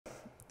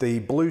the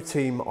blue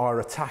team are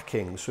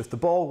attacking. So if the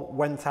ball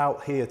went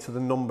out here to the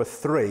number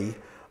 3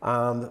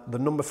 and the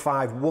number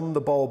 5 won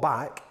the ball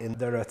back in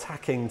their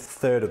attacking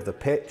third of the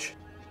pitch,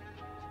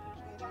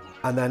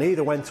 and then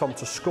either went on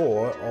to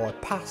score or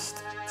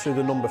passed to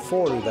the number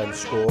 4 who then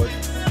scored.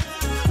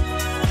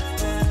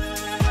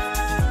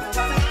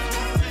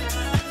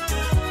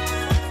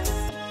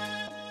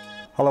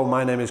 Hello,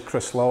 my name is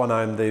Chris Lowe and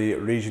I'm the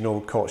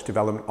Regional Coach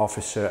Development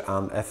Officer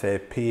and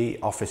FAPE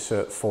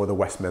Officer for the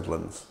West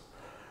Midlands.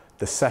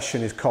 The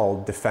session is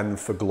called Defend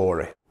for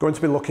Glory. We're going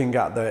to be looking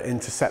at the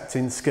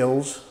intercepting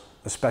skills,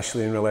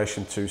 especially in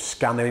relation to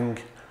scanning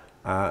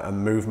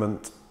and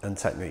movement and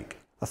technique.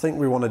 I think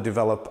we want to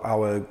develop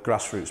our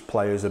grassroots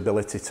players'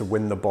 ability to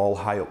win the ball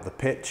high up the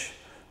pitch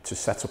to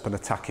set up an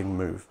attacking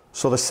move.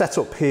 So the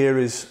setup here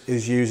is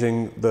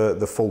using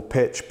the full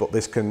pitch, but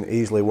this can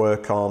easily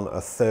work on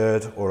a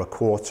third or a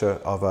quarter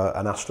of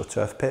an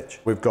AstroTurf pitch.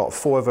 We've got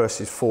 4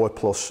 versus 4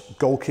 plus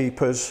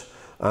goalkeepers,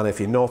 and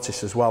if you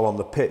notice as well on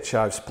the pitch,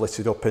 I've split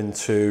it up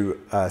into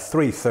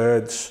 3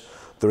 thirds.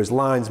 There is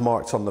lines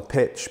marked on the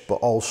pitch, but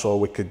also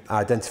we could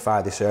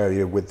identify this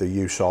area with the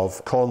use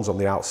of cones on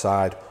the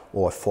outside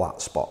or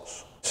flat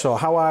spots. So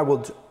how I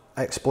would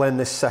explain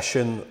this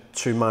session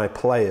to my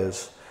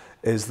players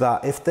is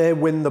that if they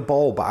win the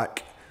ball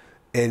back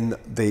in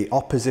the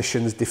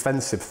opposition's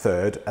defensive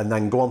third and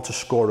then go on to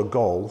score a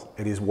goal,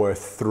 it is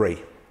worth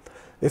 3.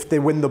 If they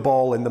win the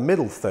ball in the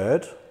middle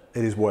third,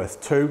 it is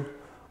worth 2.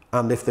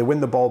 And if they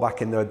win the ball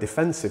back in their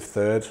defensive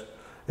third,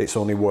 it's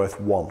only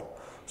worth 1.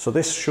 So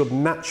this should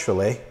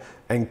naturally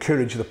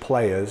encourage the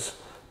players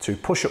to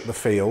push up the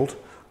field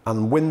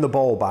and win the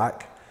ball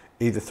back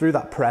either through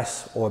that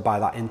press or by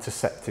that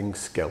intercepting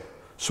skill.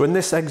 So in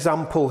this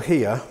example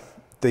here,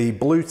 the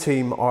blue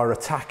team are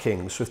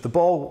attacking. So if the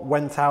ball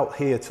went out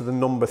here to the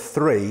number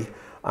 3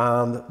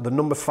 and the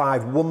number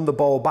 5 won the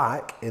ball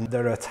back in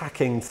their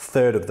attacking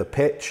third of the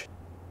pitch,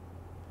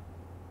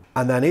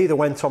 and then either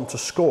went on to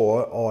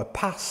score or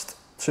passed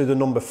to the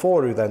number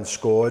 4 who then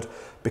scored,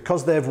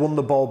 because they've won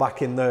the ball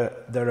back in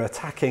their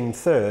attacking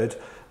third,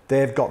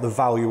 they've got the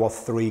value of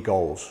 3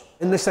 goals.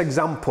 In this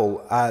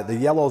example, the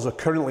yellows are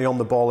currently on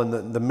the ball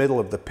in the middle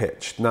of the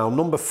pitch. Now,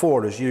 number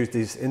 4 has used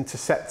his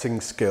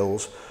intercepting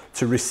skills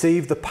to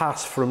receive the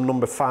pass from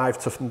number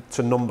 5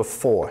 to number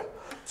 4.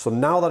 So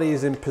now that he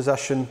is in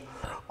possession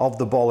of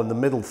the ball in the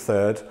middle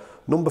third,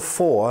 number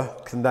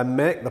 4 can then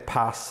make the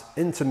pass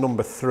into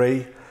number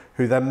 3,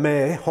 who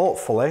then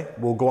hopefully,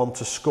 will go on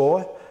to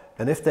score.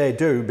 And if they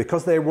do,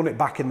 because they won it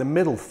back in the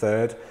middle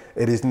third,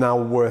 it is now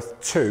worth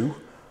 2,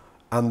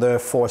 and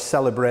therefore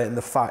celebrating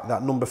the fact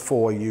that number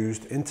 4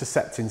 used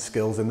intercepting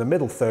skills in the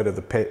middle third of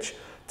the pitch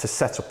to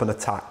set up an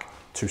attack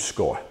to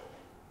score.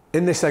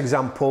 In this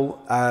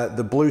example,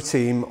 the blue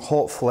team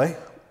hopefully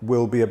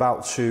will be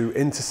about to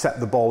intercept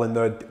the ball in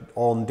their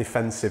own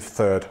defensive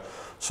third.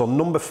 So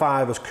number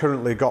 5 has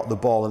currently got the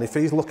ball, and if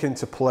he's looking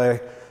to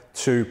play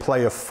to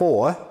player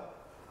 4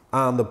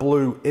 and the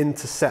blue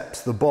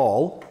intercepts the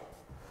ball,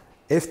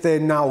 if they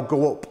now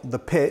go up the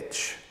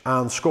pitch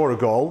and score a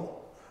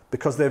goal,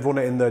 because they've won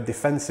it in their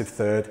defensive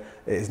third,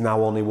 it is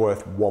now only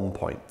worth 1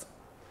 point.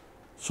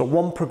 So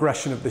one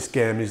progression of this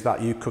game is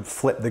that you could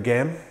flip the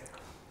game.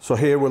 So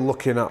here we're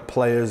looking at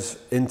players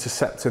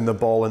intercepting the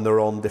ball in their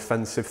own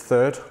defensive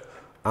third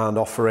and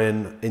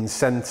offering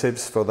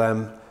incentives for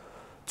them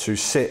to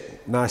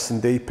sit nice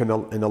and deep in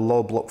a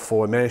low block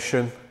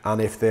formation.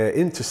 And if they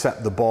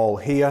intercept the ball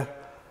here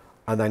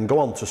and then go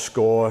on to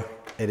score,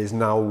 it is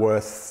now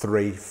worth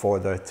 3 for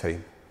their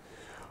team.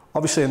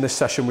 Obviously in this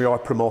session we are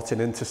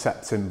promoting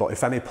intercepting, but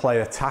if any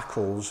player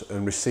tackles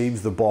and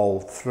receives the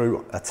ball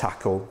through a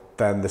tackle,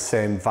 then the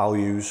same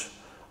values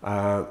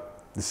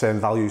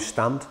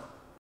stand.